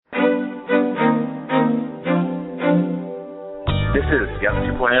This is Young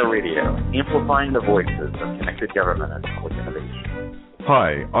 2.0 Radio, amplifying the voices of connected government and public innovation.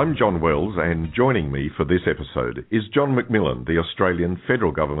 Hi, I'm John Wells, and joining me for this episode is John McMillan, the Australian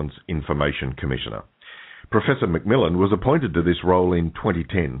Federal Government's Information Commissioner. Professor McMillan was appointed to this role in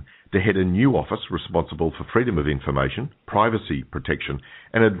 2010 to head a new office responsible for freedom of information, privacy protection,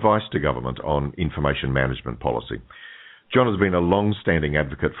 and advice to government on information management policy. John has been a long-standing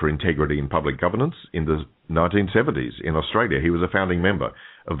advocate for integrity in public governance. In the 1970s in Australia, he was a founding member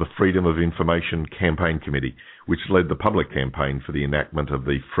of the Freedom of Information Campaign Committee, which led the public campaign for the enactment of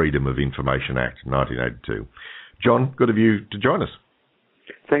the Freedom of Information Act 1982. John, good of you to join us.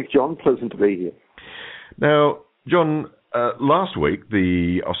 Thanks, John. Pleasant to be here. Now, John, last week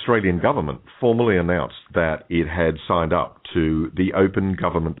the Australian government formally announced that it had signed up to the Open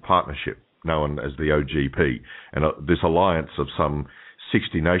Government Partnership, known as the OGP, and this alliance of some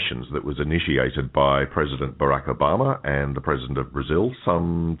 60 nations that was initiated by President Barack Obama and the President of Brazil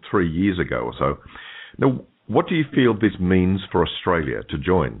some 3 years ago or so. Now, what do you feel this means for Australia to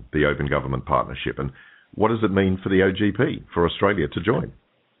join the Open Government Partnership, and what does it mean for the OGP, for Australia to join?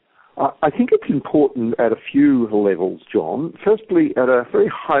 I think it's important at a few levels, John. Firstly, at a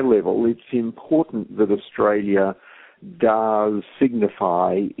very high level, it's important that Australia does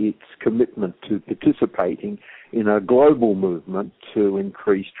signify its commitment to participating in a global movement to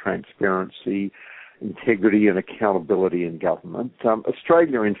increase transparency, integrity and accountability in government.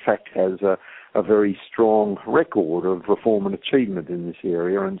 Australia, in fact, has a very strong record of reform and achievement in this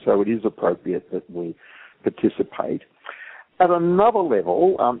area, and so it is appropriate that we participate. At another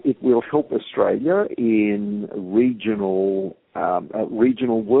level, it will help Australia in regional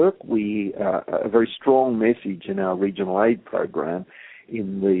work. We a very strong message in our regional aid program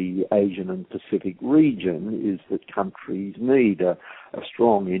in the Asian and Pacific region is that countries need a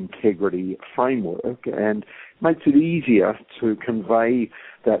strong integrity framework, and makes it easier to convey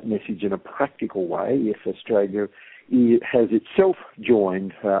that message in a practical way if Australia has itself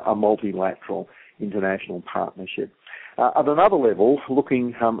joined a multilateral international partnership. At another level,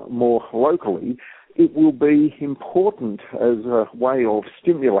 looking more locally, it will be important as a way of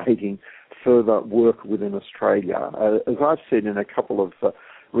stimulating further work within Australia. As I've said in a couple of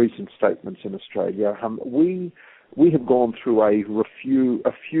recent statements in Australia, we have gone through a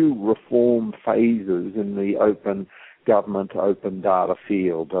few reform phases in the open government, open data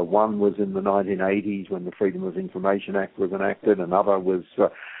field. One was in the 1980s when the Freedom of Information Act was enacted. Another was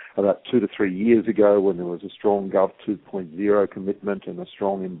about 2 to 3 years ago when there was a strong Gov 2.0 commitment and a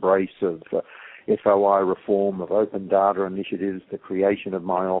strong embrace of FOI reform, of open data initiatives, the creation of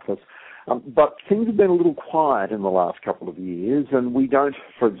my office. But things have been a little quiet in the last couple of years, and we don't,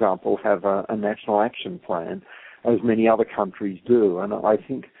 for example, have a national action plan as many other countries do. And I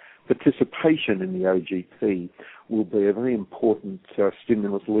think participation in the OGP will be a very important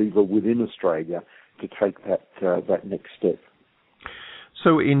stimulus lever within Australia to take that next step.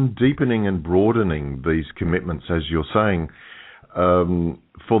 So in deepening and broadening these commitments, as you're saying,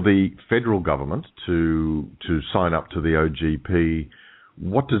 for the federal government to sign up to the OGP,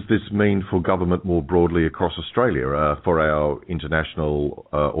 what does this mean for government more broadly across Australia? For our international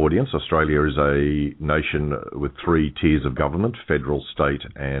audience, Australia is a nation with 3 tiers of government: federal, state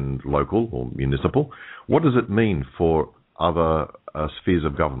and local or municipal. What does it mean for other spheres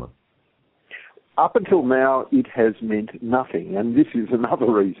of government? Up until now, it has meant nothing, and this is another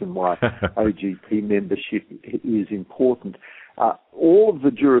reason why OGP membership is important. All of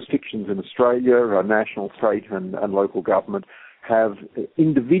the jurisdictions in Australia, national, state and local government, have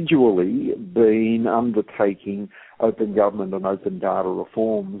individually been undertaking open government and open data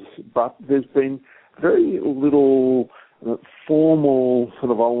reforms, but there's been very little formal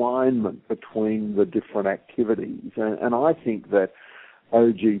sort of alignment between the different activities, and I think that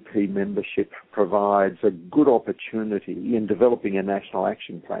OGP membership provides a good opportunity in developing a national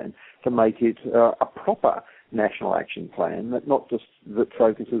action plan to make it a proper national action plan that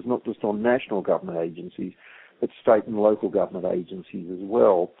focuses not just on national government agencies, but state and local government agencies as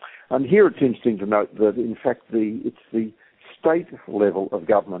well. And here it's interesting to note that, in fact, it's the state level of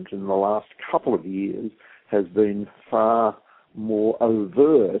government in the last couple of years has been far more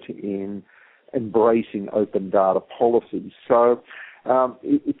overt in embracing open data policies. So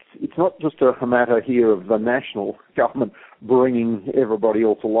it's not just a matter here of the national government bringing everybody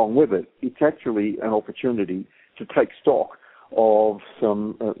else along with it. It's actually an opportunity to take stock of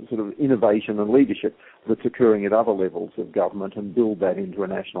some sort of innovation and leadership that's occurring at other levels of government and build that into a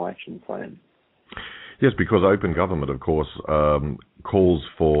national action plan. Yes, because open government, of course, calls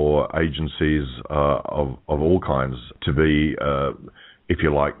for agencies of all kinds to be if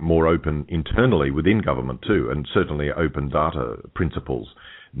you like, more open internally within government too, and certainly open data principles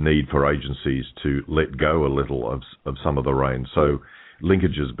need for agencies to let go a little of some of the reins. So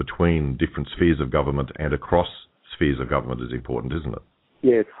linkages between different spheres of government and across spheres of government is important, isn't it?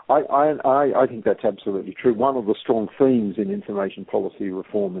 Yeah, I think that's absolutely true. One of the strong themes in information policy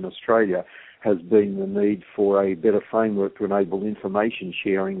reform in Australia has been the need for a better framework to enable information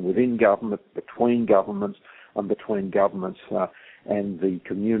sharing within government, between governments, and between governments and the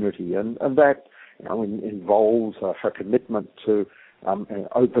community. And that involves a commitment to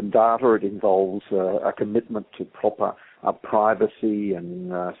open data. It involves a commitment to proper privacy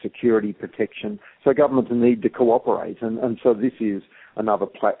and security protection. So governments need to cooperate. And so this is another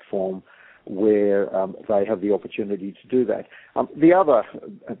platform where they have the opportunity to do that. The other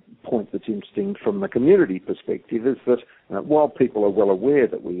point that's interesting from the community perspective is that while people are well aware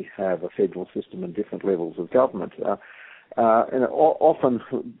that we have a federal system and different levels of government, often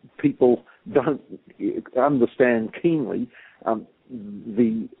people don't understand keenly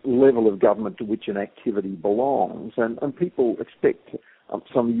the level of government to which an activity belongs, and people expect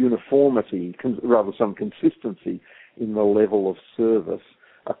some uniformity, rather some consistency in the level of service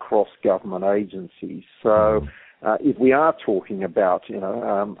across government agencies. So if we are talking about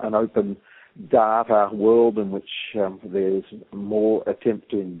an open data world in which there's more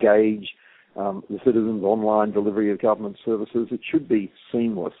attempt to engage the citizens' online delivery of government services, it should be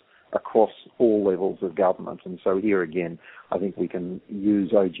seamless across all levels of government. And so here again, I think we can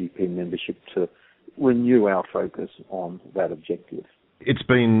use OGP membership to renew our focus on that objective. It's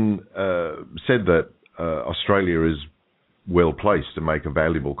been said that Australia is well placed to make a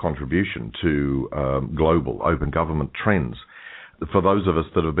valuable contribution to global open government trends. For those of us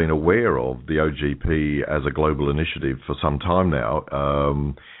that have been aware of the OGP as a global initiative for some time now,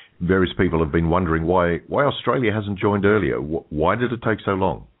 various people have been wondering why Australia hasn't joined earlier. Why did it take so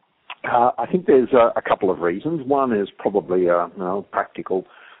long? I think there's a couple of reasons. One is probably a practical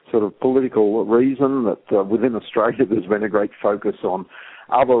sort of political reason that within Australia there's been a great focus on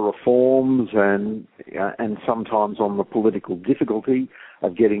other reforms and sometimes on the political difficulty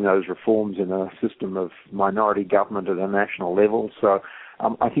of getting those reforms in a system of minority government at a national level. So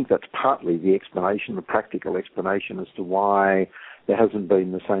I think that's partly the explanation, the practical explanation as to why there hasn't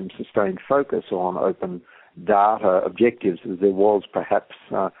been the same sustained focus on open data objectives as there was perhaps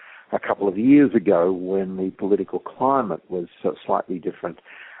a couple of years ago when the political climate was slightly different.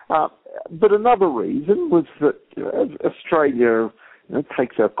 But another reason was that Australia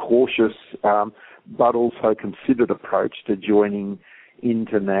takes a cautious but also considered approach to joining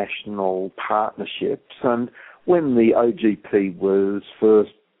international partnerships. And when the OGP was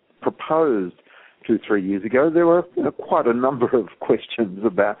first proposed 2-3 years ago, there were quite a number of questions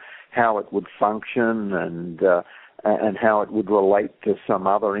about how it would function and how it would relate to some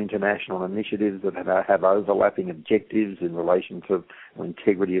other international initiatives that have overlapping objectives in relation to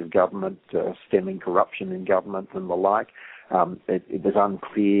integrity of government, stemming corruption in government and the like. It was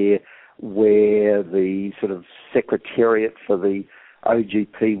unclear where the sort of secretariat for the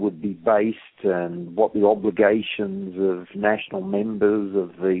OGP would be based and what the obligations of national members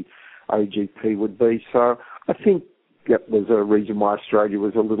of the OGP would be. So I think that was a reason why Australia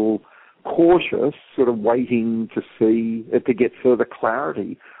was a little cautious, sort of waiting to get further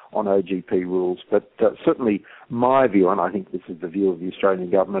clarity on OGP rules. But certainly my view, and I think this is the view of the Australian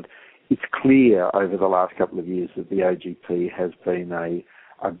government, it's clear over the last couple of years that the OGP has been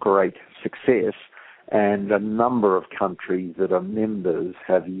a great success, and a number of countries that are members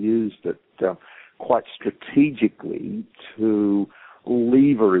have used it quite strategically to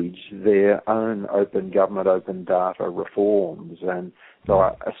leverage their own open government, open data reforms. And so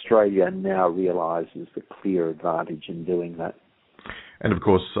Australia now realises the clear advantage in doing that. And of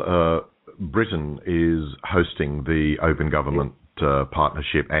course, Britain is hosting the Open Government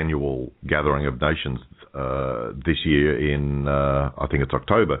Partnership Annual Gathering of Nations this year in, I think it's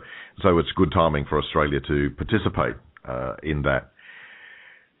October. So it's good timing for Australia to participate in that.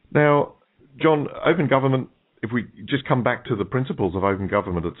 Now, John, open government, if we just come back to the principles of open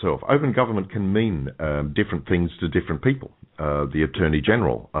government itself, open government can mean different things to different people. The Attorney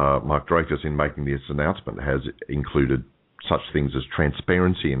General, Mark Dreyfus, in making this announcement, has included such things as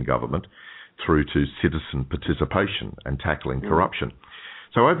transparency in government through to citizen participation and tackling corruption.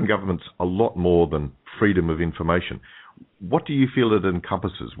 So open government's a lot more than freedom of information. What do you feel it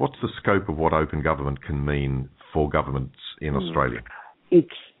encompasses? What's the scope of what open government can mean for governments in Australia? It's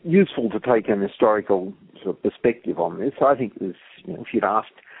useful to take an historical sort of perspective on this. I think this, if you'd asked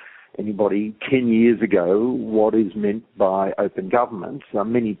anybody 10 years ago what is meant by open government,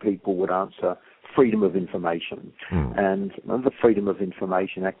 many people would answer freedom of information. And the Freedom of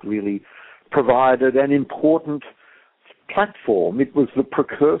Information Act really provided an important platform. It was the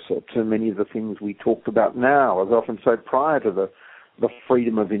precursor to many of the things we talked about now. As I often say, prior to the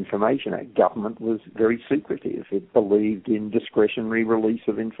Freedom of Information Act, government was very secretive. It believed in discretionary release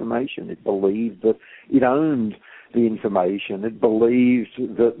of information. It believed that it owned the information. It believed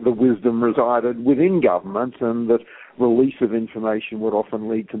that the wisdom resided within government and that release of information would often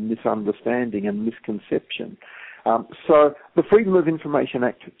lead to misunderstanding and misconception. So the Freedom of Information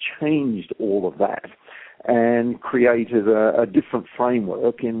Act changed all of that and created a different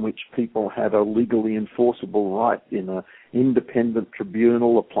framework in which people had a legally enforceable right in an independent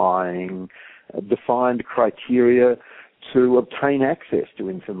tribunal applying defined criteria to obtain access to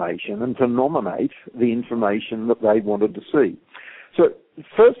information and to nominate the information that they wanted to see. So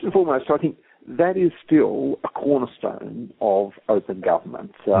first and foremost, I think that is still a cornerstone of open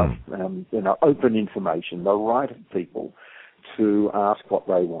government, open information, the right of people to ask what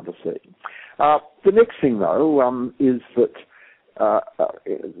they want to see. The next thing, though, is that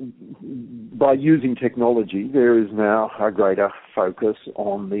by using technology, there is now a greater focus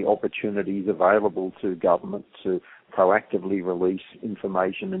on the opportunities available to government to proactively release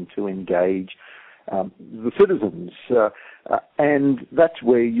information and to engage the citizens. And that's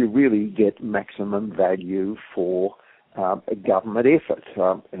where you really get maximum value for a government effort.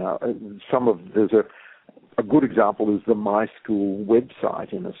 There's a good example is the My School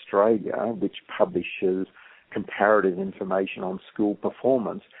website in Australia, which publishes comparative information on school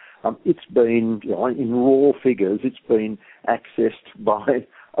performance. It's been, in raw figures, it's been accessed by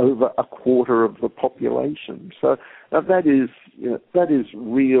over a quarter of the population. So that is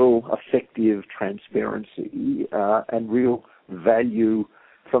real effective transparency and real value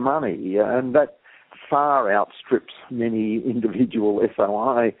for money, and that far outstrips many individual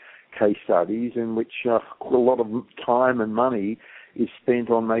FOI case studies in which a lot of time and money is spent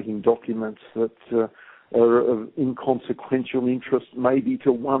on making documents that are of inconsequential interest maybe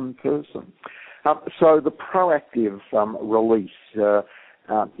to one person. So the proactive release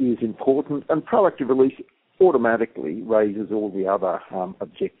is important, and proactive release automatically raises all the other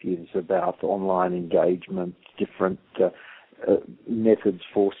objectives about online engagement, different methods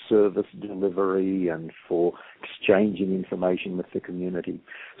for service delivery and for exchanging information with the community.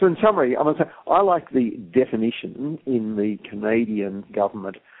 So in summary, I must say, I like the definition in the Canadian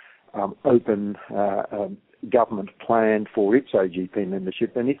government open government plan for its OGP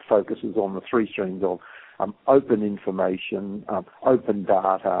membership, and it focuses on the three streams of open information, open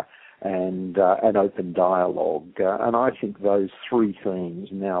data, and an open dialogue. And I think those three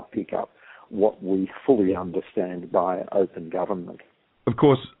themes now pick up what we fully understand by open government. Of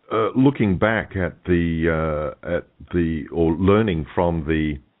course, looking back at or learning from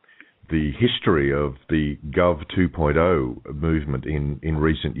the history of the Gov 2.0 movement in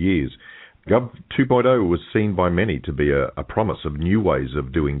recent years, Gov 2.0 was seen by many to be a promise of new ways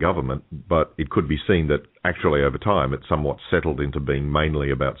of doing government, but it could be seen that actually over time it somewhat settled into being mainly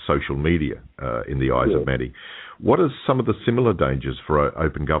about social media in the eyes of many. What are some of the similar dangers for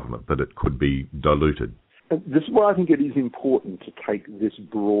open government, that it could be diluted? This is why I think it is important to take this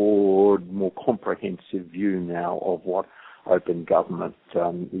broad, more comprehensive view now of what open government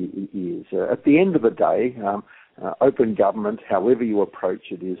is. At the end of the day, open government, however you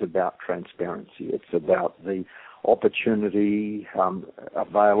approach it, is about transparency. It's about the opportunity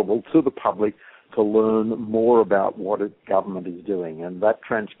available to the public to learn more about what government is doing. And that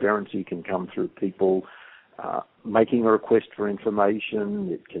transparency can come through people making a request for information.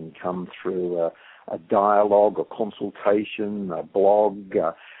 It can come through a dialogue, a consultation, a blog.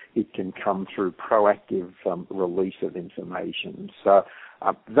 It can come through proactive release of information. So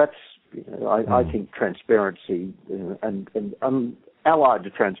that's, I think transparency and allied to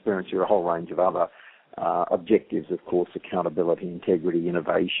transparency are a whole range of other objectives, of course, accountability, integrity,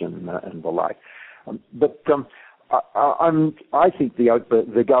 innovation, and the like. I think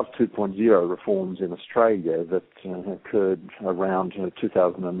the Gov 2.0 reforms in Australia that occurred around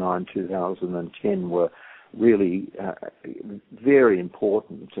 2009, 2010 were really very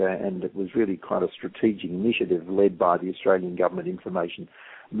important, and it was really quite a strategic initiative led by the Australian Government Information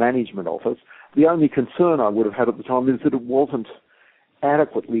Management Office. The only concern I would have had at the time is that it wasn't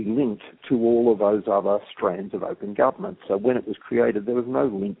adequately linked to all of those other strands of open government. So when it was created, there was no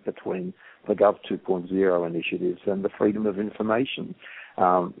link between the Gov 2.0 initiatives and the freedom of information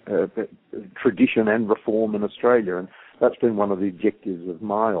tradition and reform in Australia. And that's been one of the objectives of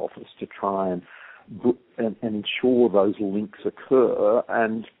my office, to try and ensure those links occur.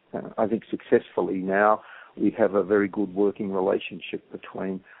 And I think successfully now we have a very good working relationship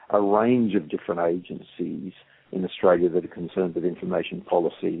between a range of different agencies in Australia that are concerned with information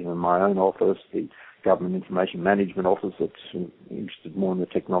policy. In my own office, the Government Information Management Office, that's interested more in the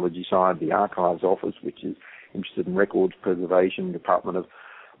technology side, the Archives Office, which is interested in records preservation, Department of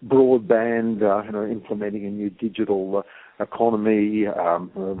Broadband, implementing a new digital economy,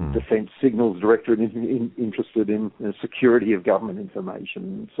 Defence Signals Directorate interested in security of government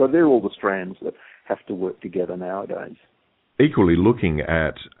information. So they're all the strands that have to work together nowadays. Equally, looking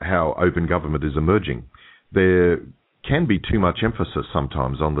at how open government is emerging, there can be too much emphasis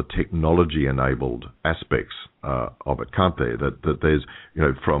sometimes on the technology-enabled aspects of it, can't there? That there's,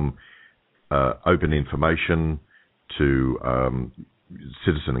 from open information to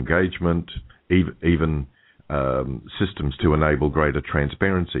citizen engagement, even systems to enable greater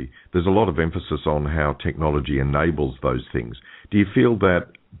transparency. There's a lot of emphasis on how technology enables those things. Do you feel that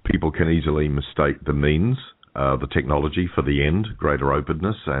people can easily mistake the means, the technology, for the end, greater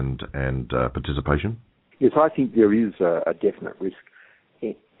openness and participation? Yes, I think there is a definite risk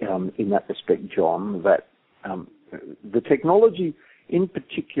in that respect, John, that the technology in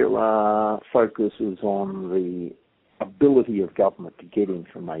particular focuses on the ability of government to get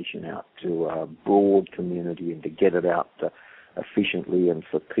information out to a broad community and to get it out efficiently, and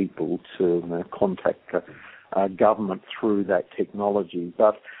for people to contact government through that technology.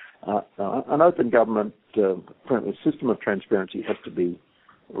 But an open government, the system of transparency has to be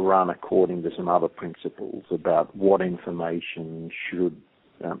run according to some other principles about what information should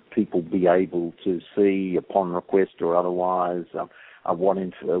people be able to see upon request or otherwise,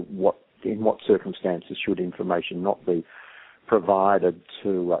 in what circumstances should information not be provided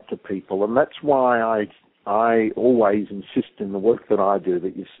to people. And that's why I always insist in the work that I do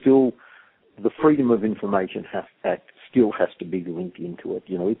that the Freedom of Information Act still has to be linked into it.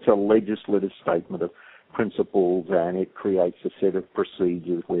 It's a legislative statement of principles, and it creates a set of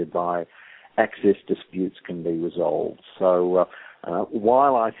procedures whereby access disputes can be resolved. So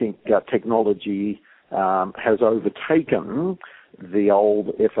while I think technology has overtaken the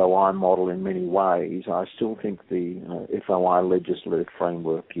old FOI model in many ways, I still think the FOI legislative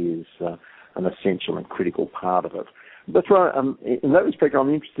framework is an essential and critical part of it. That's right. In that respect,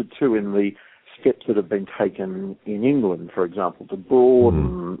 I'm interested too in the steps that have been taken in England, for example, to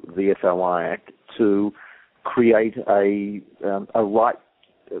broaden the FOI Act to create a right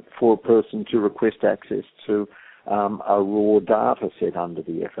for a person to request access to a raw data set under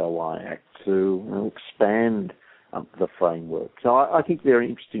the FOI Act, to expand the framework. So I think there are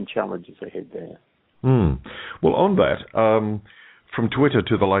interesting challenges ahead there. Well, on that, from Twitter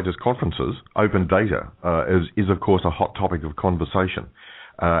to the latest conferences, open data is of course a hot topic of conversation.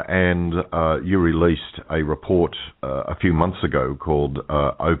 And you released a report a few months ago called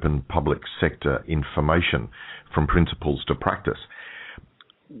Open Public Sector Information, From Principles to Practice.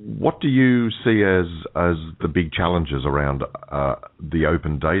 What do you see as the big challenges around the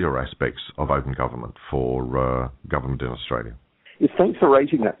open data aspects of open government for government in Australia? Yes, thanks for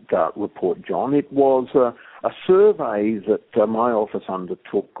raising that report, John. It was a survey that my office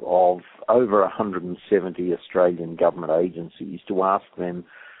undertook of over 170 Australian government agencies to ask them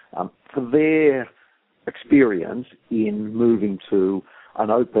for their experience in moving to an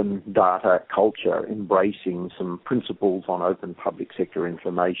open data culture, embracing some principles on open public sector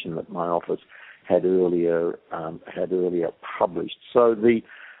information that my office had earlier published. So the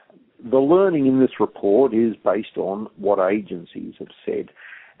learning in this report is based on what agencies have said.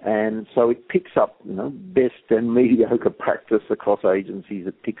 And so it picks up, best and mediocre practice across agencies.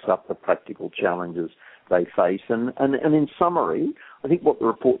 It picks up the practical challenges they face. And in summary, I think what the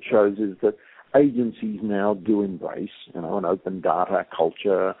report shows is that agencies now do embrace, an open data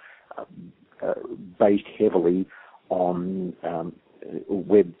culture based heavily on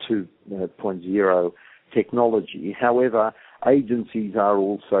Web 2.0 technology. However, agencies are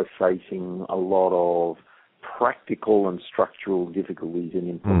also facing a lot of practical and structural difficulties in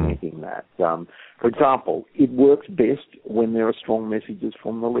implementing that. For example, it works best when there are strong messages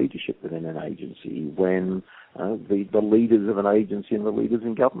from the leadership within an agency, when the leaders of an agency and the leaders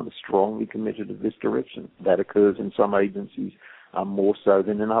in government are strongly committed to this direction. That occurs in some agencies more so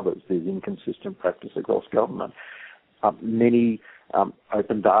than in others. There's inconsistent practice across government. Many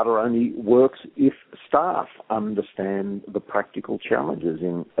open data only works if staff understand the practical challenges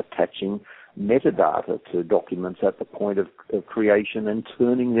in attaching metadata to documents at the point of creation and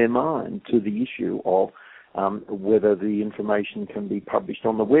turning their mind to the issue of whether the information can be published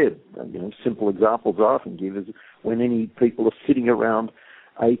on the web. Simple examples I often give is when any people are sitting around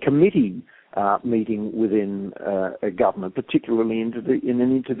a committee meeting within a government, particularly in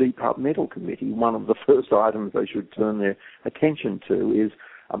an interdepartmental committee, one of the first items they should turn their attention to is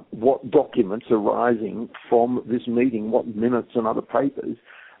what documents arising from this meeting, what minutes and other papers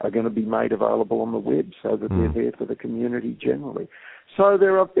are going to be made available on the web so that they're there for the community generally. So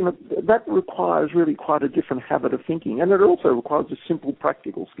that requires really quite a different habit of thinking, and it also requires the simple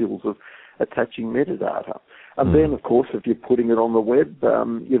practical skills of attaching metadata. And then, of course, if you're putting it on the web,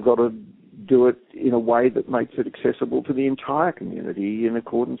 you've got to do it in a way that makes it accessible to the entire community in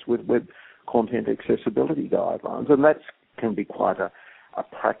accordance with web content accessibility guidelines. And that can be quite a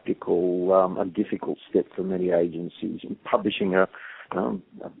practical and difficult step for many agencies. Publishing a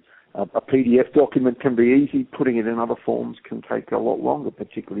PDF document can be easy. Putting it in other forms can take a lot longer,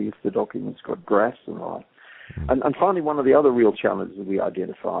 particularly if the document's got graphs and like. And finally, one of the other real challenges we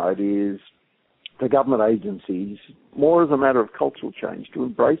identified is the government agencies, more as a matter of cultural change, to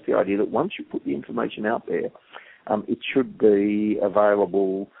embrace the idea that once you put the information out there, it should be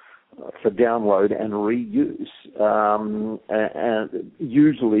available for download and reuse, and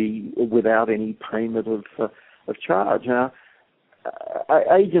usually without any payment of charge. Now,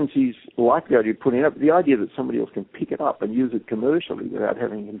 agencies like the idea of putting it up, the idea that somebody else can pick it up and use it commercially without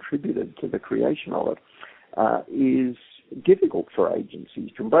having contributed to the creation of it is difficult for agencies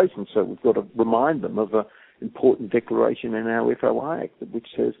to embrace. And so we've got to remind them of an important declaration in our FOI Act which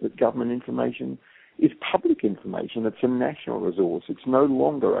says that government information is public information. It's a national resource. It's no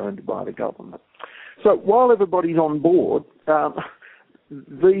longer owned by the government. So while everybody's on board,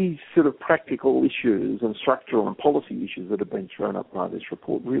 these sort of practical issues and structural and policy issues that have been thrown up by this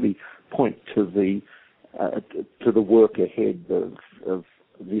report really point to the work ahead of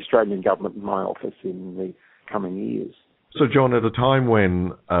the Australian government and my office in the coming years. So, John, at a time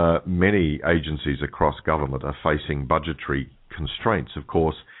when many agencies across government are facing budgetary constraints, of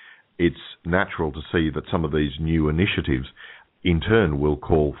course, it's natural to see that some of these new initiatives in turn will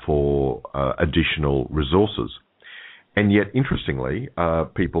call for additional resources. And yet, interestingly,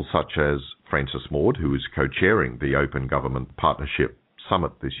 people such as Frances Maude, who is co-chairing the Open Government Partnership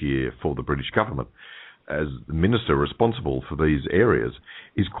Summit this year for the British government, as the minister responsible for these areas,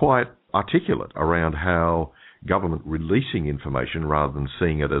 is quite articulate around how government releasing information rather than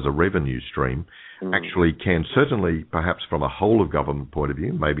seeing it as a revenue stream actually can, certainly perhaps from a whole of government point of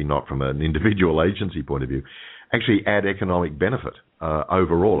view, maybe not from an individual agency point of view, actually add economic benefit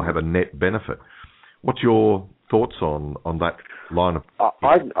overall, have a net benefit. What's your thoughts on that line of...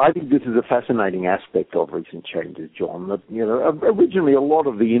 I think this is a fascinating aspect of recent changes, John. That, originally a lot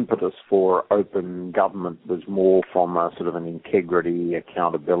of the impetus for open government was more from a sort of an integrity,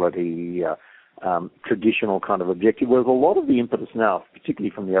 accountability, traditional kind of objective, whereas a lot of the impetus now,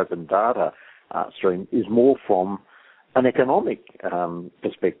 particularly from the open data stream, is more from an economic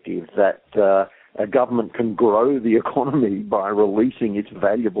perspective, that a government can grow the economy by releasing its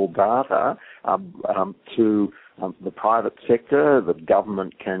valuable data to the private sector. The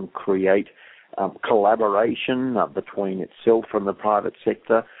government can create collaboration between itself and the private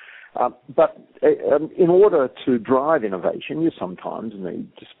sector. But in order to drive innovation, you sometimes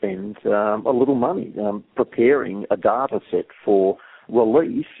need to spend a little money. Preparing a data set for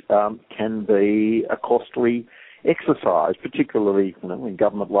release can be a costly exercise, particularly when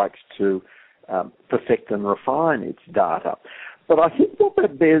government likes to perfect and refine its data. But I think what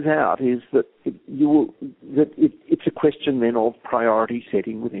that bears out is that it's a question then of priority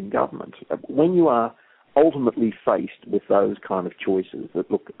setting within government. When you are ultimately faced with those kind of choices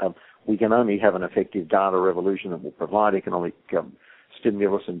that, look, we can only have an effective data revolution that will provide economic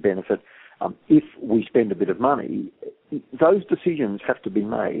stimulus and benefit if we spend a bit of money, those decisions have to be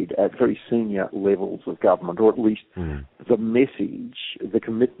made at very senior levels of government, or at least the message, the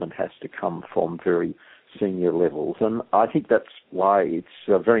commitment has to come from very senior levels. And I think that's why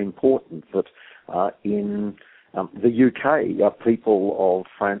it's very important that in the UK, people of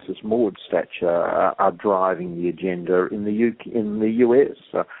Frances Maude's stature are driving the agenda. In the US,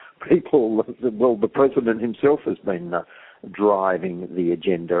 the president himself has been driving the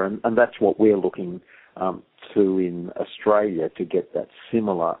agenda, and that's what we're looking to in Australia, to get that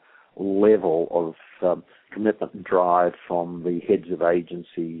similar level of commitment and drive from the heads of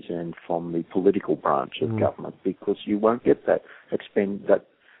agencies and from the political branch of government, because you won't get that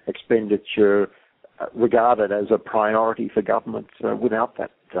expenditure regarded as a priority for government without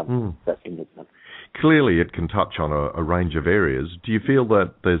that commitment. Clearly, it can touch on a range of areas. Do you feel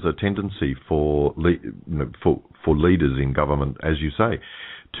that there's a tendency for leaders in government, as you say,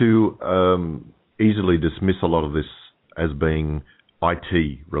 to easily dismiss a lot of this as being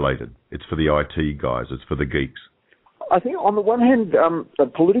IT related? It's for the IT guys. It's for the geeks. I think on the one hand, the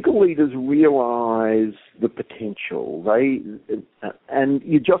political leaders realise the potential. And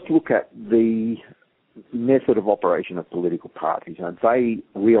you just look at the method of operation of political parties. And they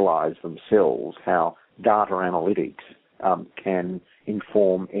realise themselves how data analytics can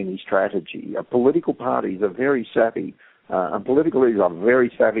inform any strategy. Political parties are very savvy, and political leaders are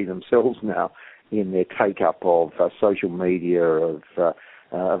very savvy themselves now in their take-up of social media, of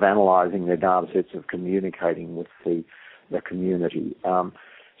analysing their data sets, of communicating with the community.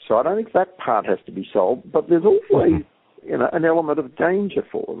 So I don't think that part has to be solved, but there's always an element of danger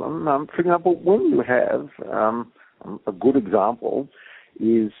for them. For example, when you have a good example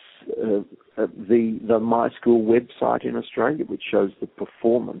is the My School website in Australia, which shows the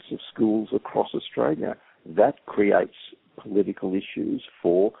performance of schools across Australia. That creates political issues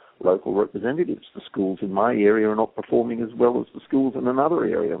for local representatives. The schools in my area are not performing as well as the schools in another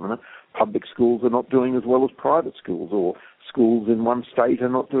area. Public schools are not doing as well as private schools, or schools in one state are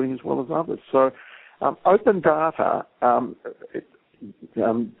not doing as well as others. So open data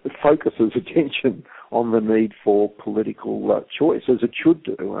focuses attention on the need for political choice, as it should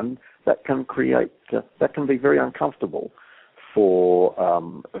do, and that can create that can be very uncomfortable for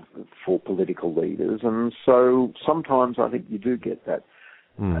political leaders. And so sometimes I think you do get that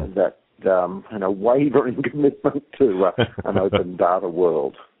wavering commitment to an open data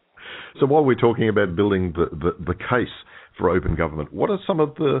world. So while we're talking about building the case for open government, what are some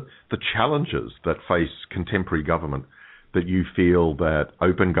of the challenges that face contemporary government that you feel that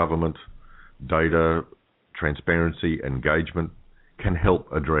open government, data, transparency, engagement can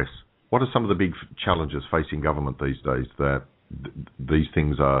help address? What are some of the big challenges facing government these days that these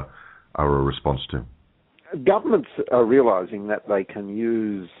things are a response to? Governments are realising that they can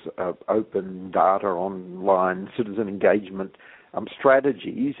use open data, online citizen engagement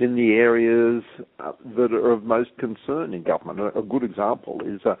strategies in the areas that are of most concern in government. A good example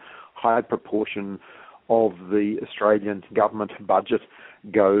is a high proportion of the Australian government budget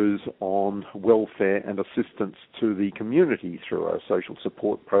goes on welfare and assistance to the community through a social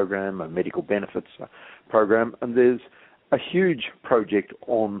support program, a medical benefits program, and there's a huge project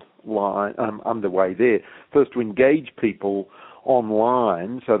online underway there. First, to engage people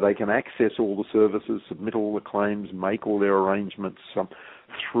online so they can access all the services, submit all the claims, make all their arrangements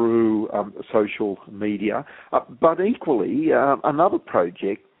through social media. But equally, another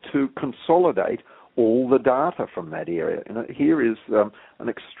project to consolidate all the data from that area. Here is an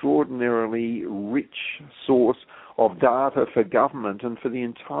extraordinarily rich source of data for government and for the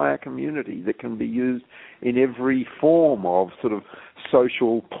entire community that can be used in every form of sort of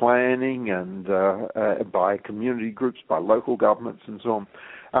social planning and by community groups, by local governments and so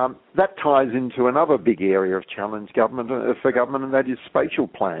on. That ties into another big area of challenge for government, and that is spatial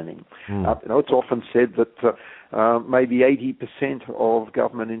planning. It's often said that maybe 80% of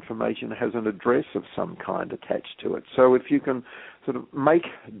government information has an address of some kind attached to it. So if you can sort of make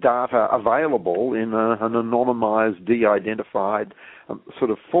data available in an anonymised, de-identified sort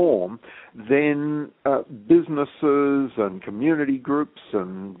of form, then businesses and community groups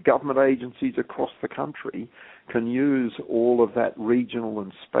and government agencies across the country can use all of that regional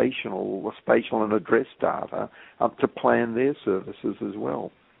and spatial and address data to plan their services as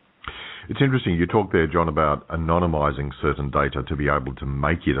well. It's interesting, you talked there, John, about anonymising certain data to be able to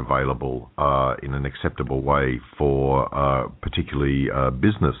make it available in an acceptable way for particularly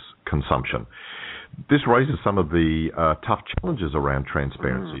business consumption. This raises some of the tough challenges around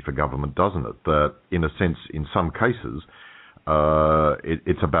transparency for government, doesn't it? That, in a sense, in some cases,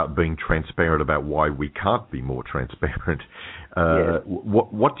 it's about being transparent about why we can't be more transparent.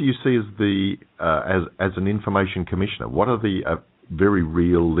 What do you see as an information commissioner? What are the very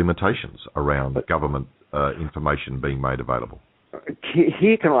real limitations around government information being made available?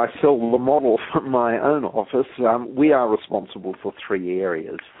 Here can I sell the model from my own office? We are responsible for three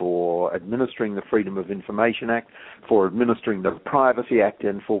areas: for administering the Freedom of Information Act, for administering the Privacy Act,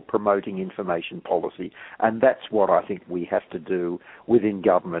 and for promoting information policy. And that's what I think we have to do within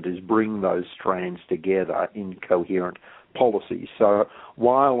government, is bring those strands together in coherent policy. So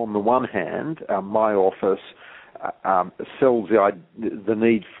while on the one hand, my office sells the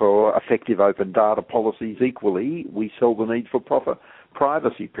need for effective open data policies, equally we sell the need for proper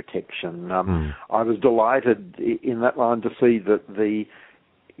privacy protection. I was delighted in that line to see that the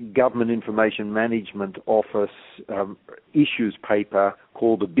Government Information Management Office issues paper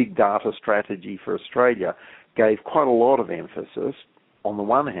called the Big Data Strategy for Australia gave quite a lot of emphasis, on the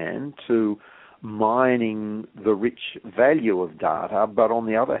one hand, to mining the rich value of data, but on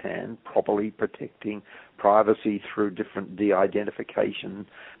the other hand, properly protecting privacy through different de-identification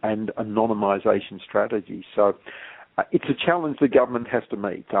and anonymisation strategies. So it's a challenge the government has to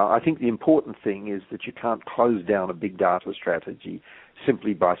meet. I think the important thing is that you can't close down a big data strategy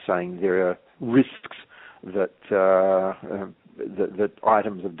simply by saying there are risks that that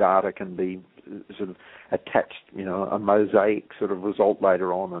items of data can be sort of attached, a mosaic sort of result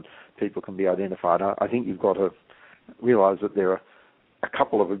later on, and people can be identified. I think you've got to realise that there are a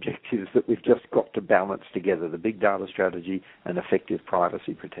couple of objectives that we've just got to balance together: the big data strategy and effective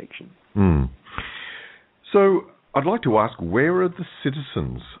privacy protection. So I'd like to ask, where are the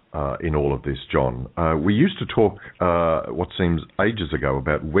citizens in all of this, John? We used to talk, what seems ages ago,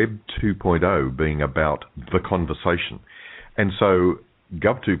 about Web 2.0 being about the conversation. And so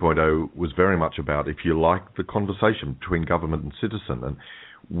Gov 2.0 was very much about, if you like, the conversation between government and citizen. And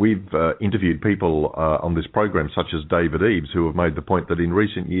we've interviewed people on this program, such as David Eaves, who have made the point that in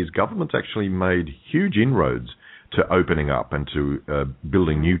recent years, government's actually made huge inroads to opening up and to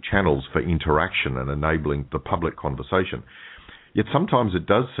building new channels for interaction and enabling the public conversation. Yet sometimes it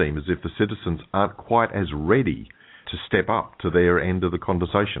does seem as if the citizens aren't quite as ready to step up to their end of the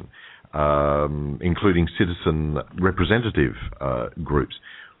conversation, including citizen representative groups.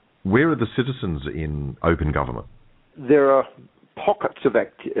 Where are the citizens in open government? There are pockets of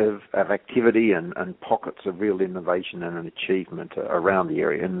activity and pockets of real innovation and an achievement around the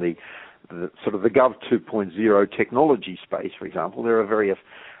area. In the sort of the Gov 2.0 technology space, for example, there are very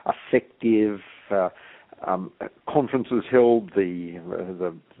effective conferences held, the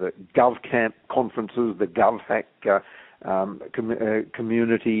GovCamp conferences, the GovHack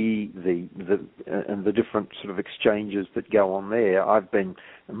community, and the different sort of exchanges that go on there. I've been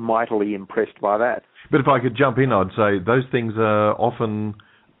mightily impressed by that. But if I could jump in, I'd say those things are often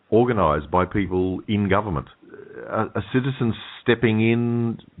organised by people in government. Are citizens stepping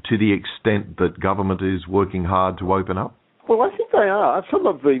in to the extent that government is working hard to open up? Well, I think they are. Some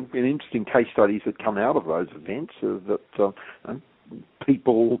of the interesting case studies that come out of those events are that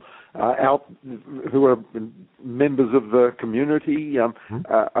people out who are members of the community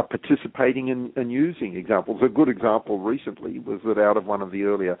are participating and using examples. A good example recently was that out of one of the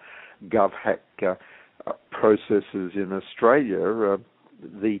earlier GovHack processes in Australia,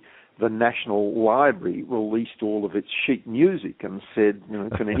 the National Library released all of its sheet music and said,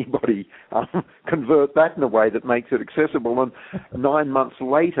 can anybody convert that in a way that makes it accessible? And 9 months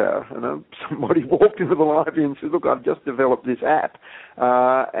later, somebody walked into the library and said, look, I've just developed this app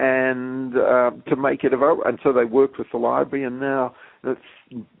and to make it available. And so they worked with the library, and now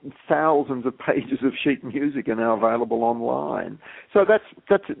thousands of pages of sheet music are now available online. So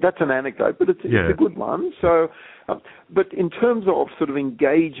that's an anecdote, but it's a good one. So, but in terms of sort of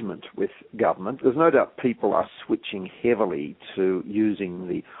engagement with government, there's no doubt people are switching heavily to using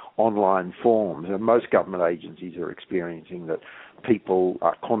the online forms, and most government agencies are experiencing that people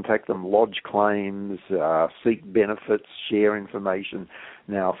contact them, lodge claims, seek benefits, share information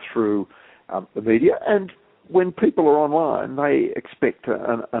now through the media. And when people are online, they expect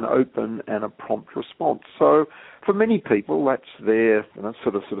an open and a prompt response. So for many people, that's their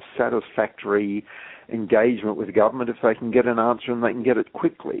sort of satisfactory engagement with government if they can get an answer and they can get it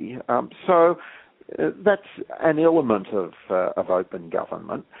quickly. So that's an element of open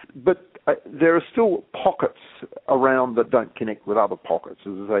government. But there are still pockets around that don't connect with other pockets.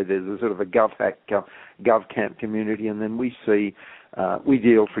 As I say, there's a sort of a GovHack, GovCamp community, and then we see, we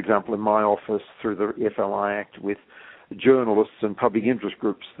deal, for example, in my office through the FLI Act with journalists and public interest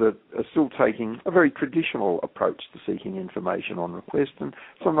groups that are still taking a very traditional approach to seeking information on request, and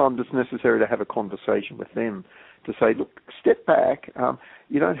sometimes it's necessary to have a conversation with them to say, look, step back.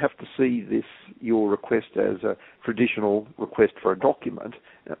 You don't have to see your request as a traditional request for a document.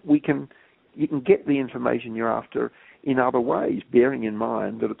 You can get the information you're after in other ways, bearing in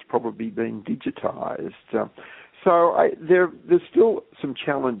mind that it's probably been digitized. So there's still some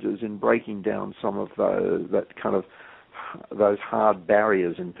challenges in breaking down some of those hard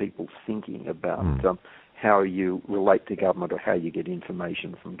barriers in people's thinking about how you relate to government or how you get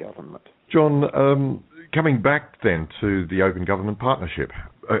information from government. John, coming back then to the Open Government Partnership,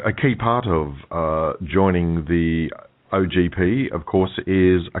 a key part of joining the OGP, of course,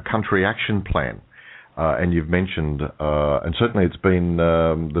 is a country action plan. And you've mentioned, and certainly it's been,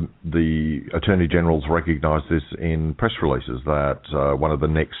 the Attorney General's recognised this in press releases, that one of the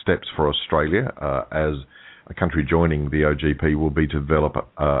next steps for Australia as a country joining the OGP will be to develop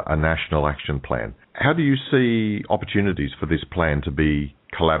a national action plan. How do you see opportunities for this plan to be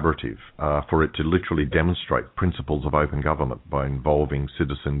collaborative, for it to literally demonstrate principles of open government by involving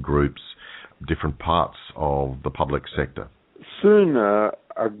citizen groups, different parts of the public sector? Soon,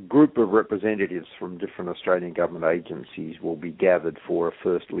 a group of representatives from different Australian government agencies will be gathered for a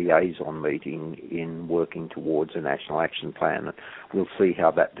first liaison meeting in working towards a national action plan. We'll see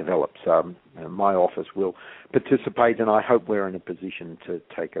how that develops. My office will participate, and I hope we're in a position to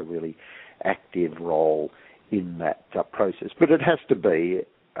take a really active role in that process. But it has to be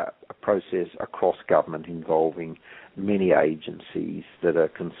a process across government involving many agencies that are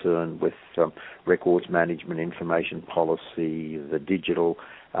concerned with records management, information policy, the digital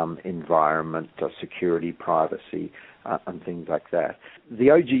environment, security, privacy, and things like that. The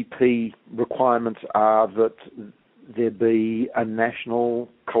OGP requirements are that there be a national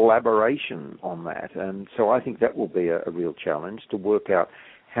collaboration on that, and so I think that will be a real challenge to work out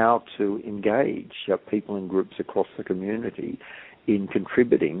how to engage people and groups across the community in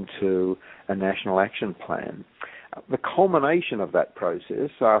contributing to a national action plan. The culmination of that process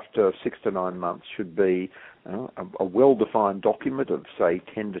after 6 to 9 months should be a well-defined document of, say,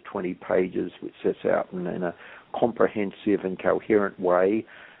 10 to 20 pages, which sets out in a comprehensive and coherent way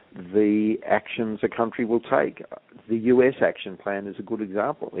the actions a country will take. The US action plan is a good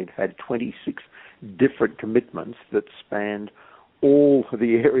example. It had 26 different commitments that spanned all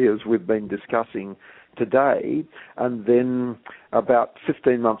the areas we've been discussing today, and then about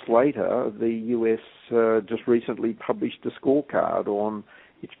 15 months later, the US just recently published a scorecard on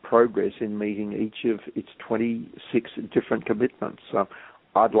its progress in meeting each of its 26 different commitments.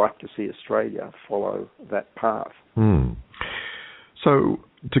 I'd like to see Australia follow that path. So,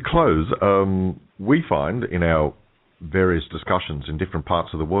 to close, we find in our various discussions in different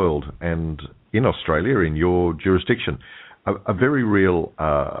parts of the world and in Australia, in your jurisdiction, a very real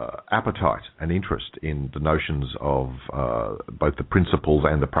appetite and interest in the notions of both the principles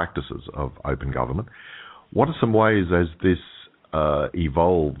and the practices of open government. What are some ways, as this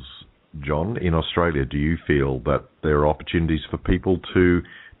evolves, John, in Australia, do you feel that there are opportunities for people to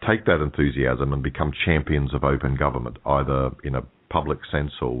take that enthusiasm and become champions of open government, either in a public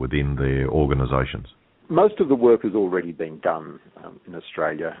sense or within their organisations? Most of the work has already been done in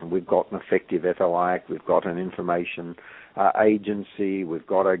Australia. We've got an effective FOI Act, we've got an information agency, we've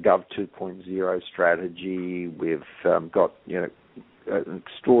got a Gov 2.0 strategy, we've got an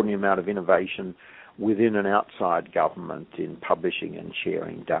extraordinary amount of innovation within and outside government in publishing and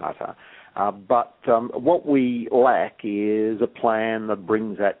sharing data. But what we lack is a plan that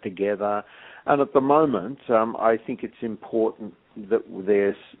brings that together. And at the moment, I think it's important that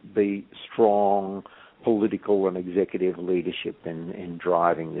there be strong political and executive leadership in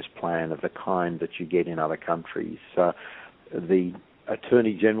driving this plan of the kind that you get in other countries. The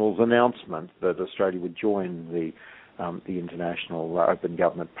Attorney General's announcement that Australia would join the International Open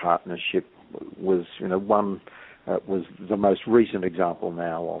Government Partnership was, was the most recent example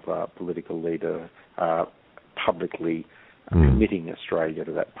now of a political leader publicly committing Australia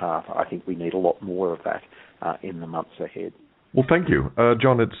to that path. I think we need a lot more of that in the months ahead. Well, thank you.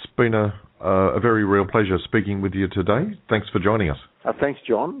 John, it's been a very real pleasure speaking with you today. Thanks for joining us. Thanks,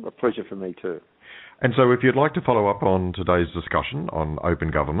 John. A pleasure for me too. And so if you'd like to follow up on today's discussion on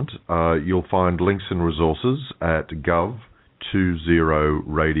open government, you'll find links and resources at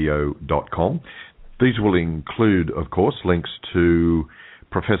gov20radio.com. These will include, of course, links to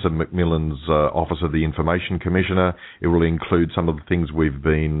Professor McMillan's Office of the Information Commissioner. It will include some of the things we've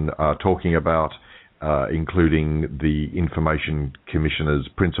been talking about, including the Information Commissioner's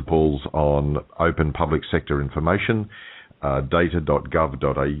principles on open public sector information,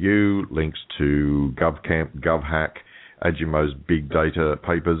 data.gov.au, links to GovCamp, GovHack, AGIMO's big data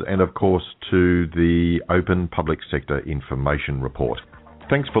papers, and of course to the Open Public Sector Information Report.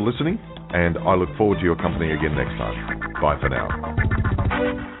 Thanks for listening, and I look forward to your company again next time. Bye for now.